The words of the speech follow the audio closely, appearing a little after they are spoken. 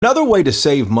Another way to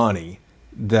save money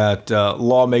that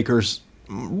lawmakers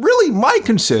really might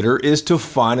consider is to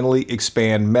finally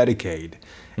expand Medicaid.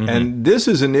 And this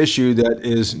is an issue that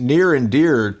is near and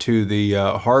dear to the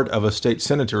heart of a state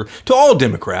senator, to all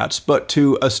Democrats, but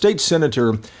to a state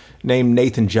senator named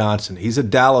Nathan Johnson. He's a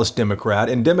Dallas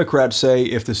Democrat, and Democrats say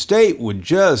if the state would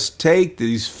just take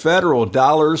these federal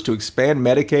dollars to expand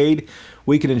Medicaid,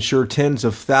 we could ensure tens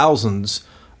of thousands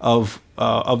of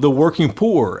the working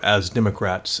poor, as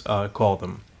Democrats call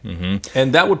them.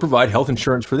 And that would provide health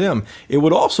insurance for them. It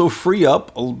would also free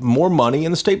up more money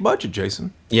in the state budget,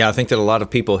 Jason. Yeah, I think that a lot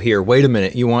of people hear, wait a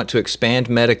minute, you want to expand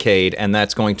Medicaid and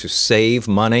that's going to save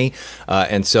money.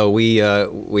 And so we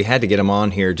had to get him on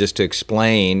here just to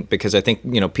explain, because I think,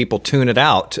 people tune it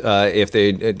out if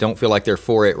they don't feel like they're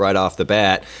for it right off the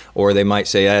bat, or they might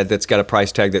say, that's got a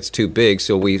price tag that's too big.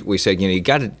 So we said, you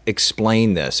got to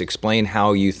explain this, explain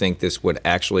how you think this would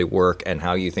actually work and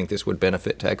how you think this would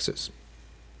benefit Texas.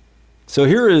 So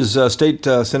here is State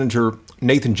Senator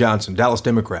Nathan Johnson, Dallas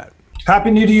Democrat. Happy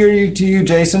New Year to you,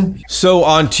 Jason. So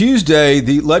on Tuesday,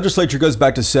 the legislature goes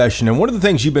back to session, and one of the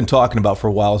things you've been talking about for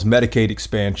a while is Medicaid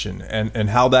expansion and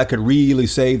how that could really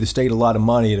save the state a lot of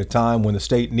money at a time when the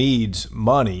state needs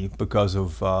money because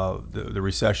of the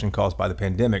recession caused by the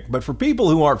pandemic. But for people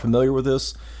who aren't familiar with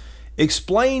this,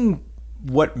 explain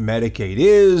what Medicaid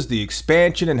is, the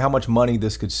expansion, and how much money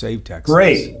this could save Texas.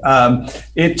 Great.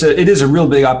 It is a real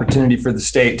big opportunity for the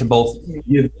state to both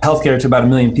give healthcare to about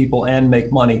 1 million people and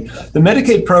make money. The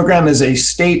Medicaid program is a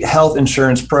state health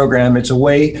insurance program. It's a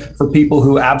way for people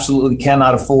who absolutely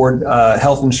cannot afford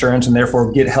health insurance and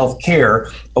therefore get health care,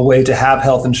 a way to have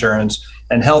health insurance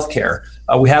and health care.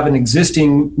 We have an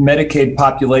existing Medicaid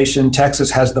population.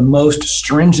 Texas has the most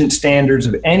stringent standards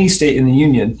of any state in the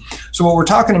union. So what we're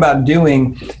talking about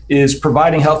doing is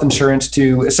providing health insurance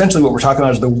to essentially what we're talking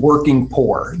about is the working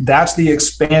poor. That's the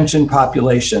expansion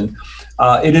population.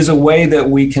 It is a way that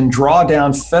we can draw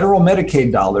down federal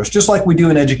Medicaid dollars, just like we do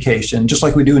in education, just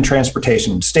like we do in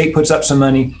transportation. State puts up some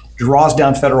money, draws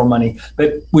down federal money.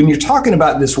 But when you're talking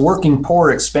about this working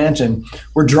poor expansion,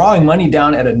 we're drawing money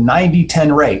down at a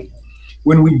 90-10 rate.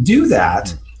 When we do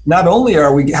that, not only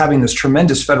are we having this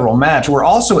tremendous federal match, we're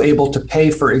also able to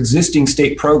pay for existing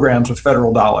state programs with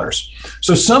federal dollars.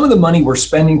 So some of the money we're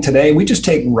spending today, we just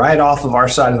take right off of our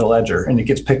side of the ledger and it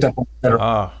gets picked up on the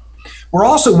federal. We're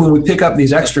also, when we pick up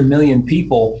these extra 1 million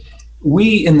people,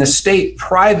 we in the state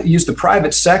use the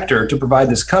private sector to provide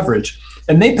this coverage.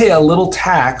 And they pay a little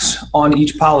tax on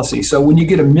each policy. So when you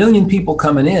get 1 million people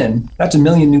coming in, that's 1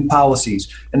 million new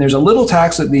policies. And there's a little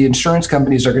tax that the insurance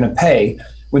companies are going to pay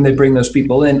when they bring those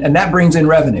people in. And that brings in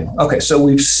revenue. Okay, so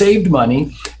we've saved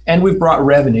money and we've brought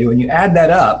revenue. And you add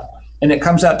that up and it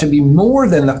comes out to be more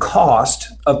than the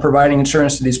cost of providing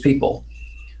insurance to these people.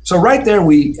 So right there,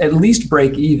 we at least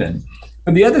break even.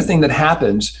 But the other thing that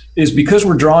happens is because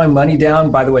we're drawing money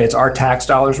down, by the way, it's our tax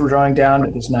dollars we're drawing down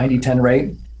at this 90-10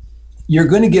 rate, you're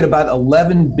going to get about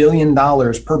 $11 billion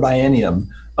per biennium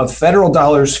of federal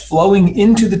dollars flowing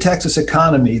into the Texas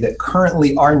economy that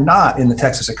currently are not in the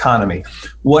Texas economy.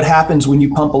 What happens when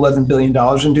you pump $11 billion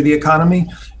into the economy?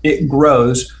 It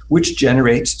grows, which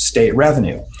generates state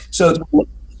revenue.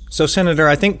 So, Senator,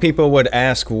 I think people would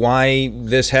ask why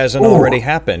this hasn't already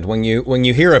happened. When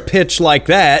you hear a pitch like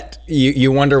that,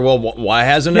 you wonder, well, why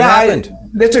hasn't it happened?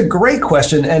 That's a great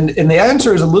question, and the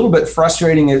answer is a little bit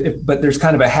frustrating, but there's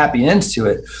kind of a happy end to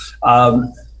it.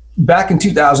 Back in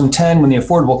 2010, when the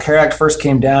Affordable Care Act first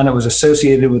came down, it was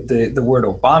associated with the word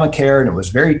Obamacare, and it was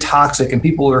very toxic, and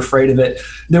people were afraid of it.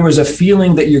 There was a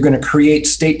feeling that you're going to create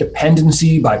state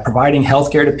dependency by providing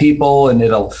healthcare to people, and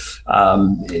it'll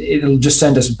just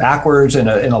send us backwards in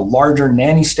a larger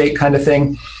nanny state kind of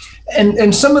thing.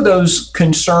 And some of those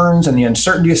concerns and the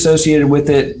uncertainty associated with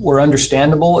it were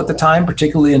understandable at the time,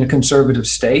 particularly in a conservative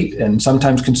state, and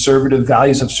sometimes conservative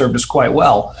values have served us quite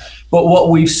well. But what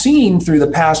we've seen through the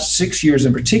past 6 years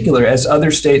in particular, as other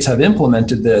states have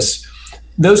implemented this,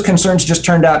 those concerns just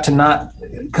turned out to not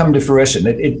come to fruition.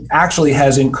 It actually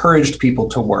has encouraged people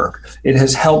to work. It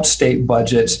has helped state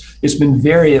budgets. It's been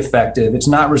very effective. It's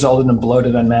not resulted in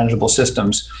bloated, unmanageable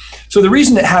systems. So the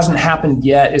reason it hasn't happened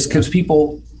yet is because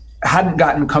people hadn't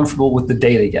gotten comfortable with the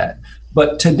data yet.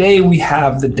 But today we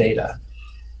have the data.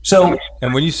 So,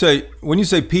 and when you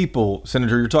say people,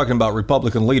 Senator, you're talking about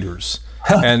Republican leaders.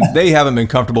 and they haven't been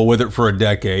comfortable with it for a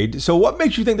decade. So what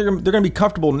makes you think they're going to be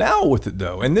comfortable now with it,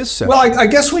 though, in this session? Well, I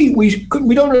guess we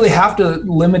don't really have to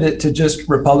limit it to just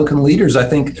Republican leaders. I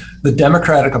think the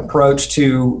Democratic approach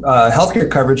to healthcare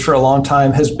coverage for a long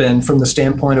time has been from the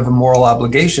standpoint of a moral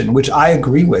obligation, which I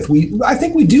agree with. I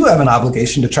think we do have an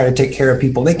obligation to try to take care of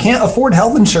people. They can't afford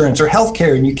health insurance or health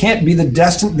care, and you can't be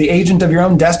the agent of your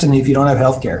own destiny if you don't have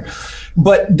health care.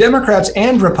 But Democrats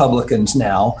and Republicans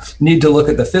now need to look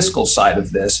at the fiscal side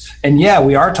of this. And yeah,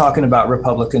 we are talking about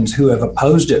Republicans who have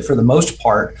opposed it for the most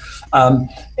part.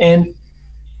 And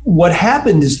what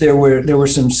happened is there were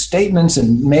some statements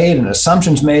and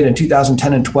assumptions made in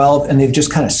 2010 and 12, and they've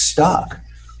just kind of stuck.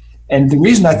 And the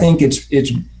reason I think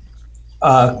it's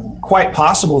quite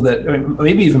possible that,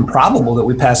 maybe even probable that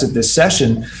we pass it this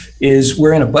session, is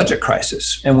we're in a budget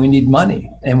crisis and we need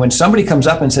money. And when somebody comes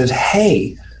up and says,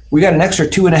 hey, we got an extra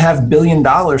 $2.5 billion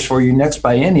for you next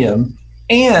biennium,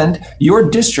 and your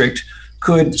district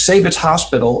could save its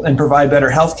hospital and provide better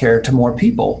health care to more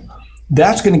people,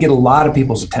 that's going to get a lot of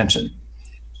people's attention.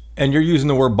 And you're using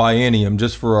the word biennium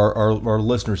just for our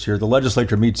listeners here. The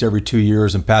legislature meets every 2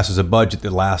 years and passes a budget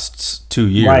that lasts 2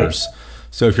 years. Right.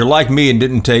 So if you're like me and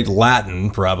didn't take Latin,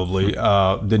 probably,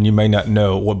 then you may not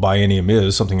know what biennium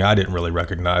is, something I didn't really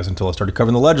recognize until I started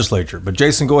covering the legislature. But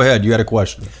Jason, go ahead. You had a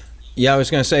question. Yeah, I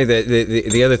was going to say that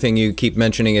the other thing you keep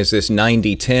mentioning is this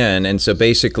 90-10. And so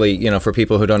basically, for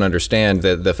people who don't understand,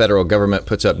 the federal government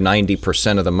puts up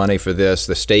 90% of the money for this.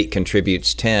 The state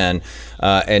contributes 10.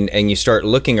 And you start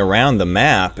looking around the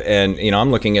map, and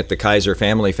I'm looking at the Kaiser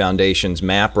Family Foundation's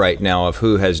map right now of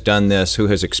who has done this, who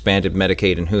has expanded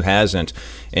Medicaid, and who hasn't.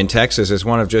 And Texas is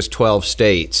one of just 12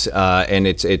 states, and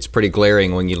it's pretty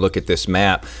glaring when you look at this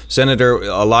map. Senator,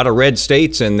 a lot of red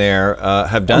states in there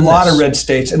have done this. A lot of red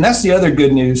states, and that's the other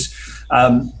good news.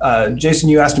 Jason,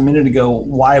 you asked a minute ago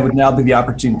why would now be the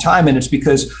opportune time, and it's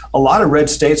because a lot of red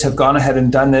states have gone ahead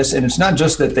and done this, and it's not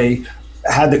just that they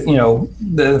had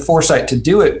the foresight to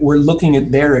do it. We're looking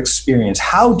at their experience.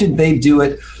 How did they do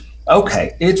it?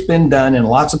 Okay, it's been done in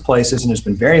lots of places and it's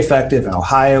been very effective in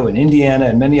Ohio and Indiana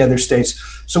and many other states.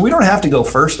 So we don't have to go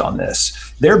first on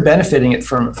this. They're benefiting it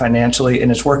from financially,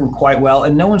 and it's working quite well.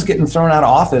 And no one's getting thrown out of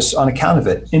office on account of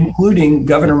it, including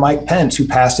Governor Mike Pence, who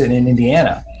passed it in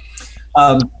Indiana.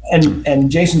 And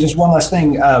Jason, just one last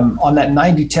thing on that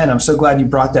 90-10. I'm so glad you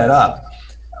brought that up.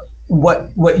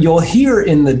 What you'll hear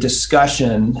in the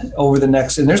discussion over the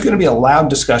next, and there's going to be a loud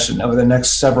discussion over the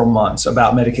next several months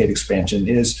about Medicaid expansion,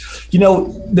 is,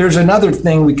 there's another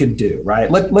thing we could do,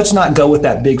 right? Let's not go with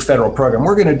that big federal program.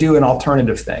 We're going to do an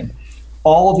alternative thing.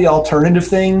 All of the alternative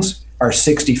things are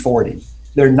 60-40.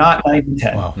 They're not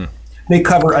 90-10. Wow. They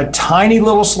cover a tiny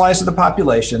little slice of the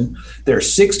population. They're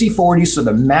 60-40, so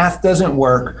the math doesn't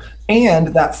work.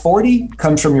 And that 40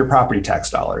 comes from your property tax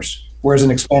dollars, whereas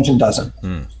an expansion doesn't.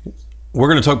 We're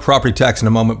going to talk property tax in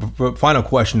a moment, but final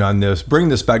question on this. Bring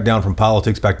this back down from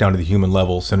politics back down to the human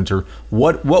level, Senator.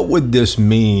 What would this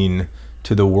mean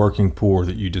to the working poor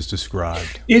that you just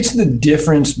described? It's the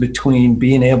difference between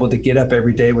being able to get up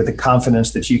every day with the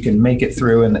confidence that you can make it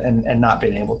through and not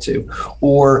being able to,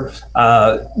 or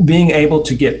being able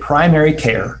to get primary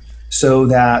care so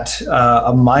that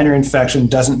a minor infection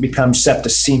doesn't become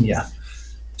septicemia,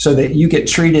 so that you get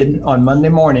treated on Monday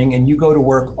morning and you go to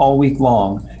work all week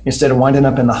long instead of winding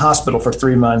up in the hospital for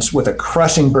 3 months with a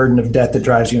crushing burden of debt that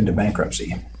drives you into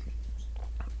bankruptcy.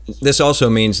 This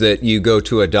also means that you go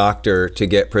to a doctor to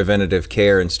get preventative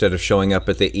care instead of showing up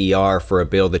at the ER for a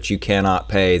bill that you cannot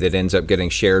pay that ends up getting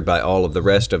shared by all of the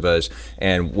rest of us.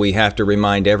 And we have to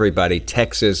remind everybody,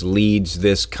 Texas leads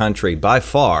this country by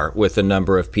far with the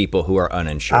number of people who are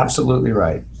uninsured. Absolutely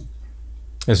right.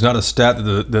 It's not a stat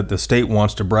that the state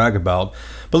wants to brag about.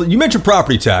 But you mentioned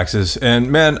property taxes,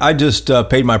 and man, I just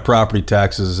paid my property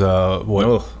taxes a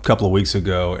couple of weeks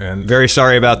ago, and very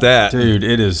sorry about that, dude.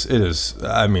 It is.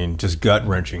 I mean, just gut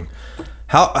wrenching.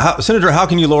 How, Senator? How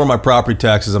can you lower my property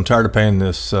taxes? I'm tired of paying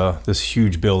this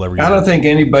huge bill every year. I don't think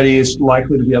anybody is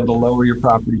likely to be able to lower your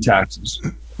property taxes,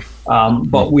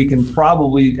 but we can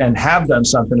probably and have done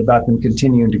something about them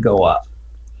continuing to go up.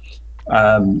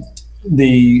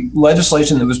 The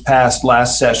legislation that was passed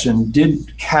last session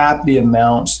did cap the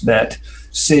amounts that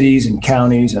cities and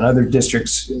counties and other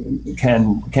districts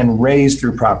can raise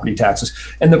through property taxes.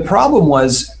 And the problem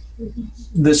was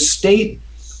the state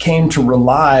came to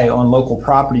rely on local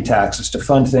property taxes to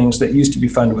fund things that used to be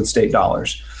funded with state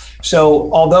dollars.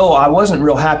 So although I wasn't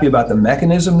real happy about the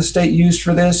mechanism the state used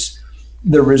for this,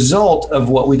 the result of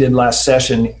what we did last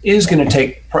session is going to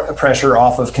take pressure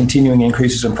off of continuing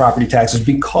increases in property taxes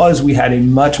because we had a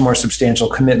much more substantial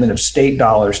commitment of state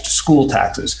dollars to school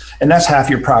taxes. And that's half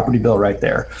your property bill right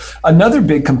there. Another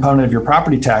big component of your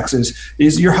property taxes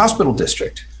is your hospital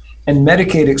district. And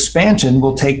Medicaid expansion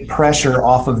will take pressure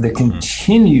off of the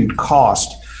continued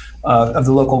cost of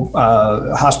the local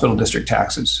hospital district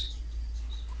taxes.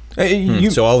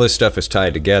 So all this stuff is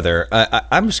tied together.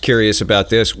 I'm just curious about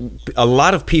this. A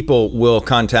lot of people will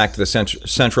contact the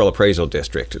Central Appraisal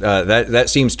District. That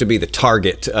seems to be the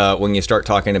target when you start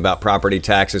talking about property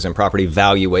taxes and property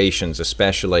valuations,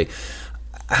 especially.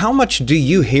 How much do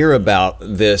you hear about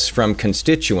this from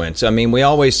constituents? I mean, we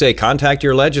always say contact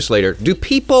your legislator. Do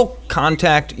people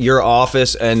contact your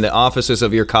office and the offices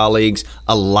of your colleagues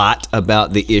a lot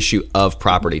about the issue of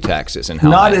property taxes and how?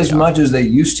 Not as much as they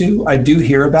used to. I do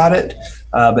hear about it,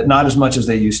 but not as much as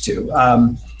they used to.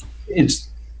 It's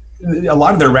a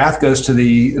lot of their wrath goes to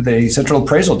the Central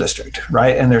Appraisal District,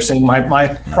 right? And they're saying my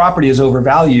property is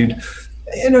overvalued.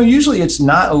 Usually it's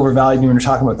not overvalued when you're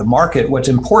talking about the market. What's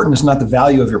important is not the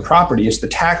value of your property, it's the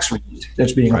tax rate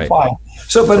that's being applied.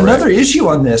 So, but another issue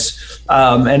on this,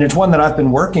 and it's one that I've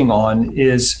been working on,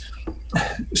 is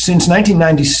since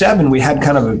 1997, we had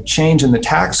kind of a change in the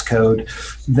tax code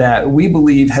that we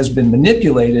believe has been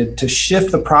manipulated to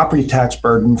shift the property tax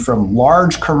burden from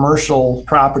large commercial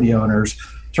property owners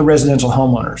to residential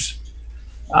homeowners.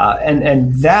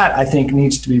 And that, I think,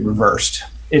 needs to be reversed.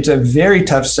 It's a very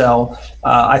tough sell.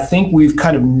 I think we've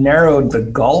kind of narrowed the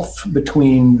gulf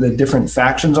between the different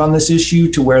factions on this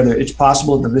issue to where it's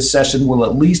possible that this session will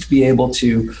at least be able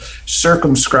to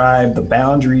circumscribe the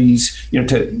boundaries,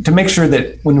 to make sure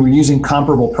that when we're using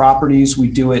comparable properties, we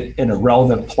do it in a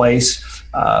relevant place,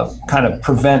 kind of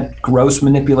prevent gross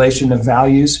manipulation of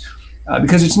values.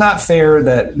 Because it's not fair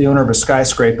that the owner of a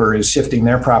skyscraper is shifting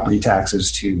their property taxes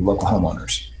to local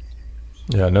homeowners.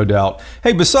 Yeah, no doubt.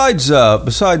 Hey, besides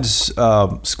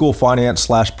school finance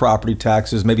 / property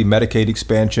taxes, maybe Medicaid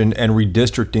expansion and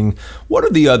redistricting, what are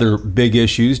the other big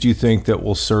issues do you think that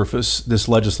will surface this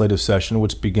legislative session,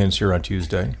 which begins here on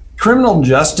Tuesday? Criminal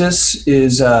justice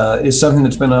is something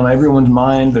that's been on everyone's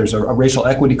mind. There's a racial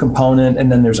equity component,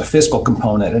 and then there's a fiscal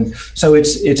component. And so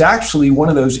it's actually one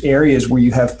of those areas where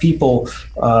you have people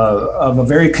of a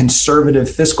very conservative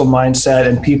fiscal mindset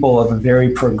and people of a very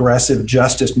progressive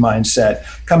justice mindset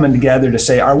coming together to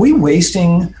say, are we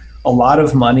wasting a lot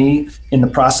of money in the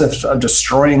process of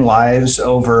destroying lives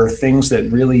over things that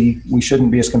really we shouldn't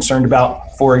be as concerned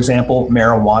about? For example,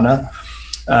 marijuana.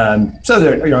 So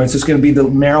there, it's just going to be the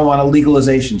marijuana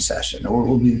legalization session, or it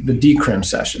will be the decrim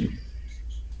session.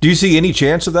 Do you see any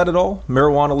chance of that at all,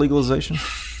 marijuana legalization?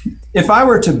 If I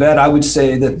were to bet, I would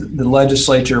say that the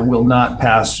legislature will not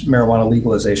pass marijuana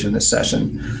legalization this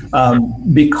session,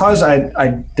 because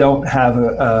I don't have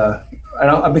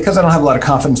because I don't have a lot of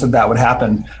confidence that would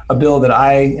happen. A bill that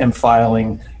I am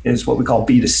filing is what we call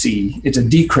B2C. It's a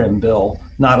decrim bill,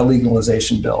 not a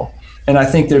legalization bill. And I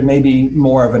think there may be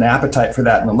more of an appetite for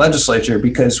that in the legislature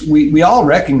because we all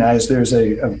recognize there's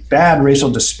a bad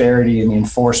racial disparity in the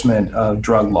enforcement of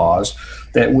drug laws,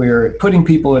 that we're putting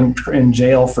people in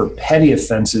jail for petty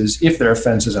offenses, if they're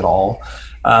offenses at all.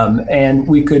 And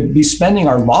we could be spending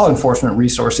our law enforcement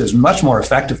resources much more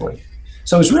effectively.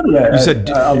 So it's really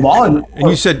a law. And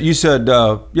you said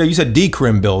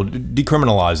decrim bill,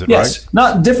 decriminalize it, yes, right?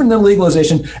 Not different than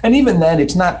legalization. And even then,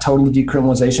 it's not totally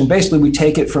decriminalization. Basically, we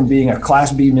take it from being a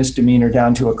Class B misdemeanor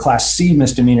down to a Class C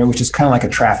misdemeanor, which is kind of like a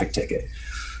traffic ticket.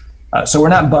 So we're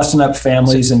not busting up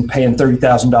families and paying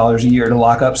 $30,000 a year to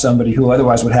lock up somebody who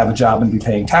otherwise would have a job and be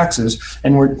paying taxes.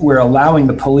 And we're allowing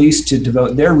the police to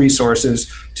devote their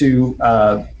resources to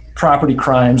property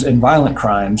crimes and violent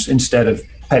crimes instead of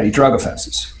petty drug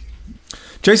offenses.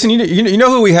 Jason, you know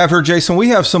who we have here, Jason? We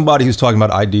have somebody who's talking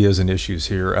about ideas and issues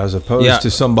here, as opposed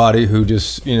to somebody who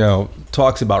just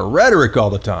talks about rhetoric all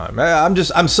the time.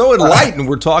 I'm so enlightened.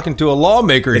 We're talking to a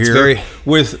lawmaker here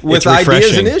with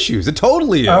ideas and issues. It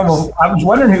totally is. I was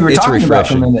wondering who you were talking about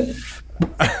for a minute.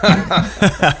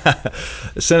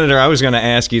 Senator, I was going to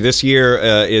ask you, this year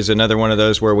is another one of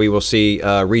those where we will see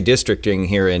redistricting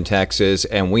here in Texas,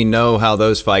 and we know how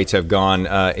those fights have gone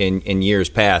in years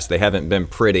past. They haven't been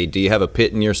pretty. Do you have a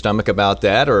pit in your stomach about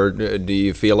that, or do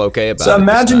you feel okay about it? So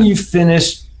imagine you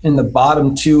finished in the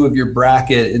bottom two of your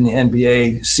bracket in the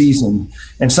NBA season,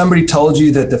 and somebody told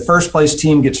you that the first place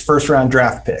team gets first round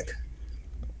draft pick.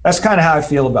 That's kind of how I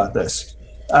feel about this.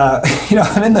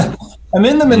 I'm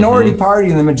in the minority party,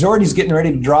 and the majority's getting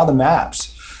ready to draw the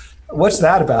maps. What's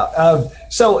that about?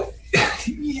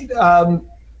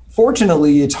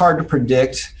 Fortunately, it's hard to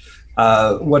predict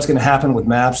what's going to happen with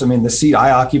maps. I mean, the seat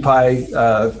I occupy,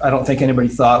 I don't think anybody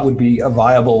thought would be a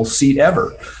viable seat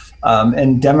ever.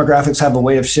 And demographics have a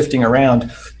way of shifting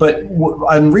around. But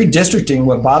on redistricting,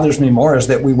 what bothers me more is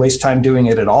that we waste time doing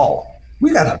it at all.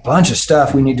 We got a bunch of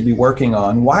stuff we need to be working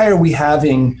on. Why are we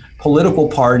having political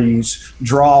parties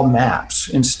draw maps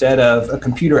instead of a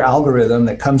computer algorithm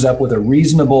that comes up with a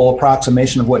reasonable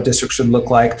approximation of what districts should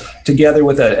look like, together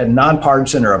with a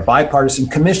nonpartisan or a bipartisan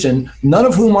commission, none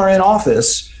of whom are in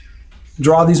office,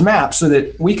 draw these maps so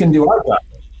that we can do our job?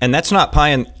 And that's not pie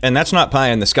in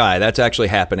the sky. That's actually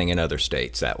happening in other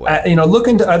states that way.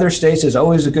 Looking to other states is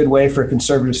always a good way for a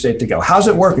conservative state to go. How's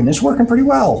it working? It's working pretty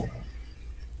well.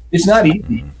 It's not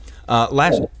easy.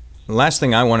 Last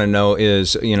thing I want to know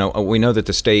is, we know that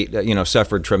the state,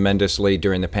 suffered tremendously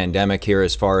during the pandemic here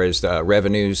as far as the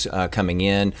revenues coming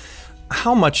in.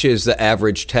 How much is the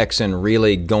average Texan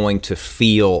really going to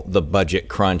feel the budget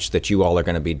crunch that you all are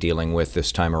going to be dealing with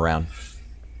this time around?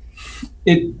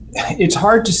 It's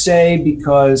hard to say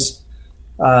because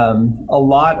a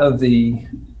lot of the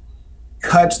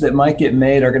cuts that might get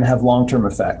made are going to have long-term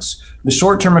effects. The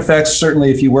short-term effects, certainly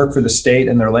if you work for the state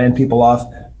and they're laying people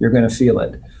off, you're going to feel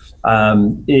it.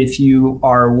 If you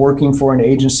are working for an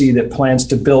agency that plans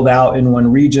to build out in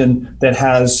one region, that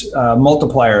has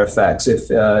multiplier effects.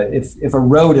 If a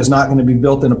road is not going to be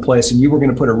built in a place and you were going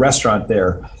to put a restaurant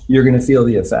there, you're going to feel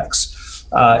the effects.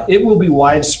 It will be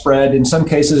widespread. In some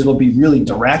cases, it'll be really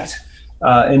direct.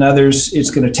 In others,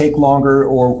 it's going to take longer,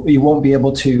 or you won't be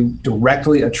able to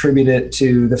directly attribute it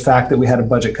to the fact that we had a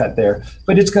budget cut there.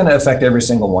 But it's going to affect every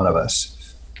single one of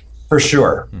us, for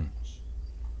sure.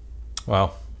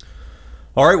 Wow.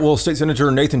 All right. Well, State Senator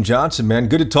Nathan Johnson, man,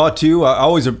 good to talk to you. I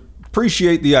always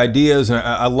appreciate the ideas, and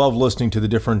I love listening to the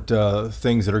different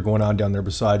things that are going on down there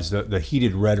besides the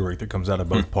heated rhetoric that comes out of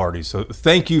both parties. So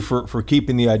thank you for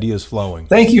keeping the ideas flowing.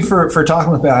 Thank you for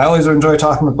talking with me. I always enjoy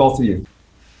talking with both of you.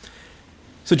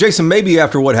 So, Jason, maybe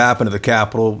after what happened at the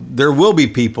Capitol, there will be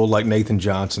people like Nathan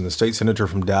Johnson, the state senator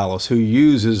from Dallas, who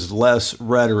uses less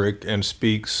rhetoric and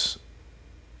speaks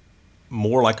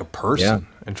more like a person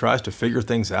and tries to figure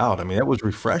things out. I mean, that was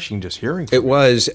refreshing just hearing from It was.